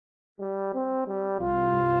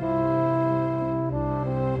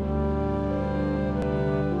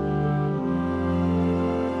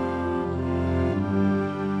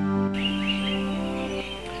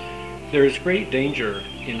There is great danger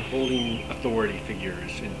in holding authority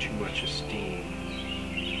figures in too much esteem.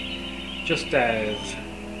 Just as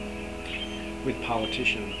with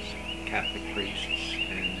politicians, Catholic priests,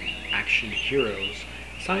 and action heroes,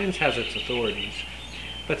 science has its authorities,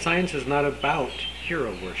 but science is not about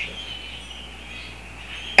hero worship.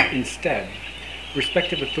 Instead,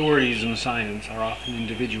 respected authorities in science are often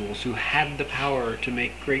individuals who had the power to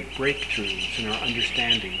make great breakthroughs in our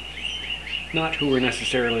understanding, not who were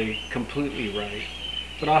necessarily completely right,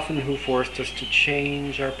 but often who forced us to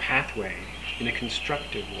change our pathway in a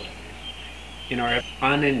constructive way, in our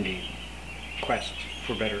unending quest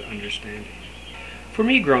for better understanding. For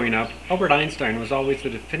me growing up, Albert Einstein was always the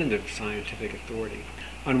definitive scientific authority.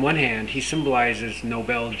 On one hand, he symbolizes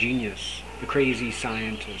Nobel genius, the crazy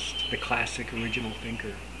scientist, the classic original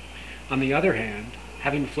thinker. On the other hand,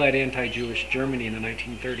 having fled anti-Jewish Germany in the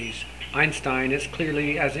 1930s, Einstein, as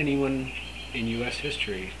clearly as anyone in U.S.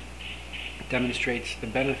 history, demonstrates the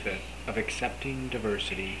benefit of accepting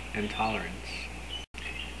diversity and tolerance.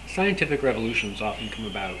 Scientific revolutions often come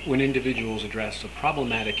about when individuals address a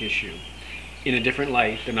problematic issue in a different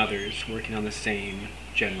light than others working on the same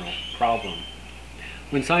general problem.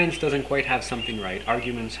 When science doesn't quite have something right,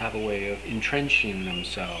 arguments have a way of entrenching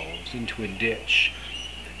themselves into a ditch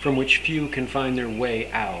from which few can find their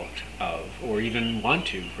way out of, or even want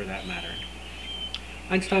to, for that matter.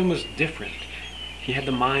 Einstein was different. He had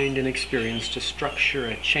the mind and experience to structure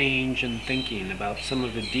a change in thinking about some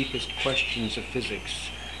of the deepest questions of physics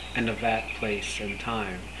and of that place and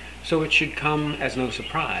time, so it should come as no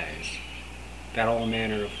surprise that all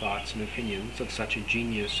manner of thoughts and opinions of such a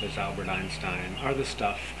genius as Albert Einstein are the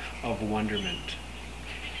stuff of wonderment.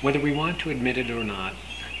 Whether we want to admit it or not,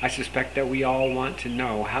 I suspect that we all want to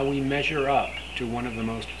know how we measure up to one of the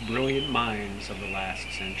most brilliant minds of the last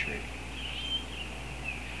century.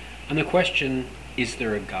 On the question, is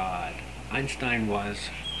there a God? Einstein was,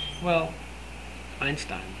 well,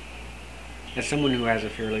 Einstein. As someone who has a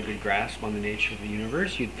fairly good grasp on the nature of the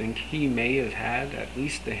universe, you'd think he may have had at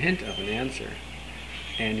least the hint of an answer.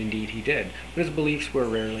 And indeed he did. But his beliefs were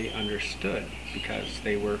rarely understood because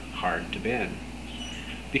they were hard to bend.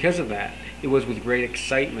 Because of that, it was with great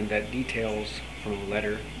excitement that details from a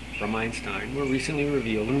letter from Einstein were recently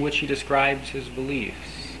revealed in which he describes his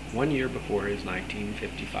beliefs 1 year before his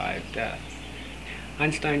 1955 death.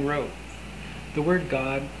 Einstein wrote, "The word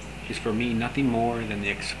God is for me nothing more than the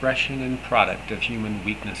expression and product of human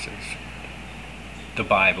weaknesses. The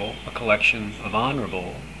Bible, a collection of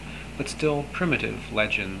honorable, but still primitive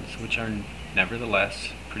legends, which are nevertheless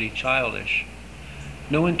pretty childish.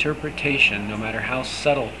 No interpretation, no matter how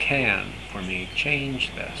subtle, can, for me,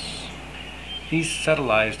 change this. These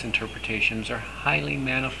subtilized interpretations are highly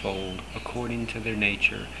manifold according to their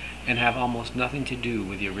nature, and have almost nothing to do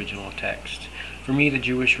with the original text. For me, the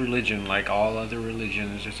Jewish religion, like all other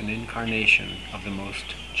religions, is an incarnation of the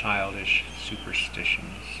most childish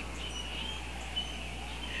superstitions."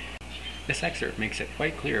 This excerpt makes it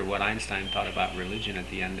quite clear what Einstein thought about religion at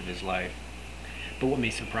the end of his life. But what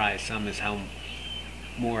may surprise some is how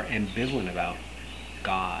more ambivalent about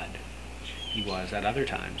God he was at other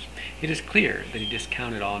times. It is clear that he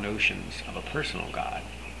discounted all notions of a personal God,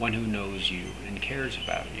 one who knows you and cares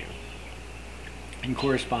about you. In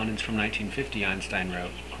correspondence from 1950, Einstein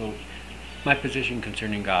wrote, quote, "My position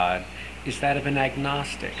concerning God is that of an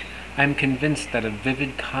agnostic. I am convinced that a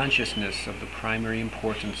vivid consciousness of the primary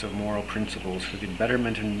importance of moral principles for the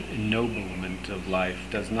betterment and ennoblement of life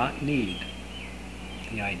does not need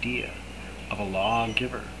the idea of a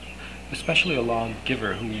lawgiver, especially a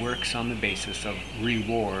lawgiver who works on the basis of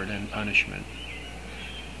reward and punishment."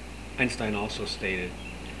 Einstein also stated,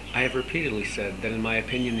 "I have repeatedly said that in my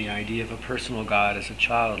opinion the idea of a personal God is a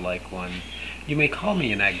childlike one. You may call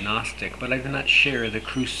me an agnostic, but I do not share the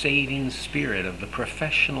crusading spirit of the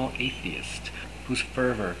professional atheist, whose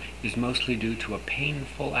fervor is mostly due to a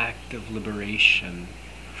painful act of liberation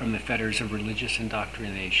from the fetters of religious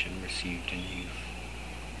indoctrination received in youth.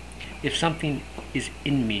 If something is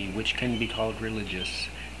in me which can be called religious,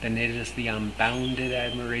 then it is the unbounded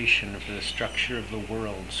admiration for the structure of the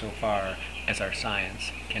world so far as our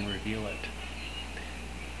science can reveal it."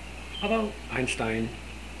 Although Einstein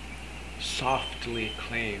softly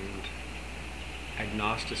claimed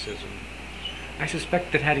agnosticism, I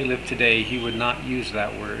suspect that had he lived today he would not use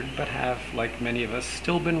that word, but have, like many of us,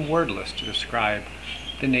 still been wordless to describe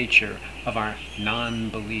the nature of our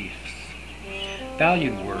non-beliefs.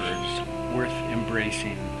 Valued words worth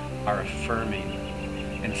embracing are affirming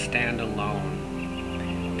and stand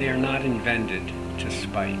alone. They are not invented to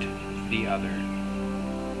spite the other.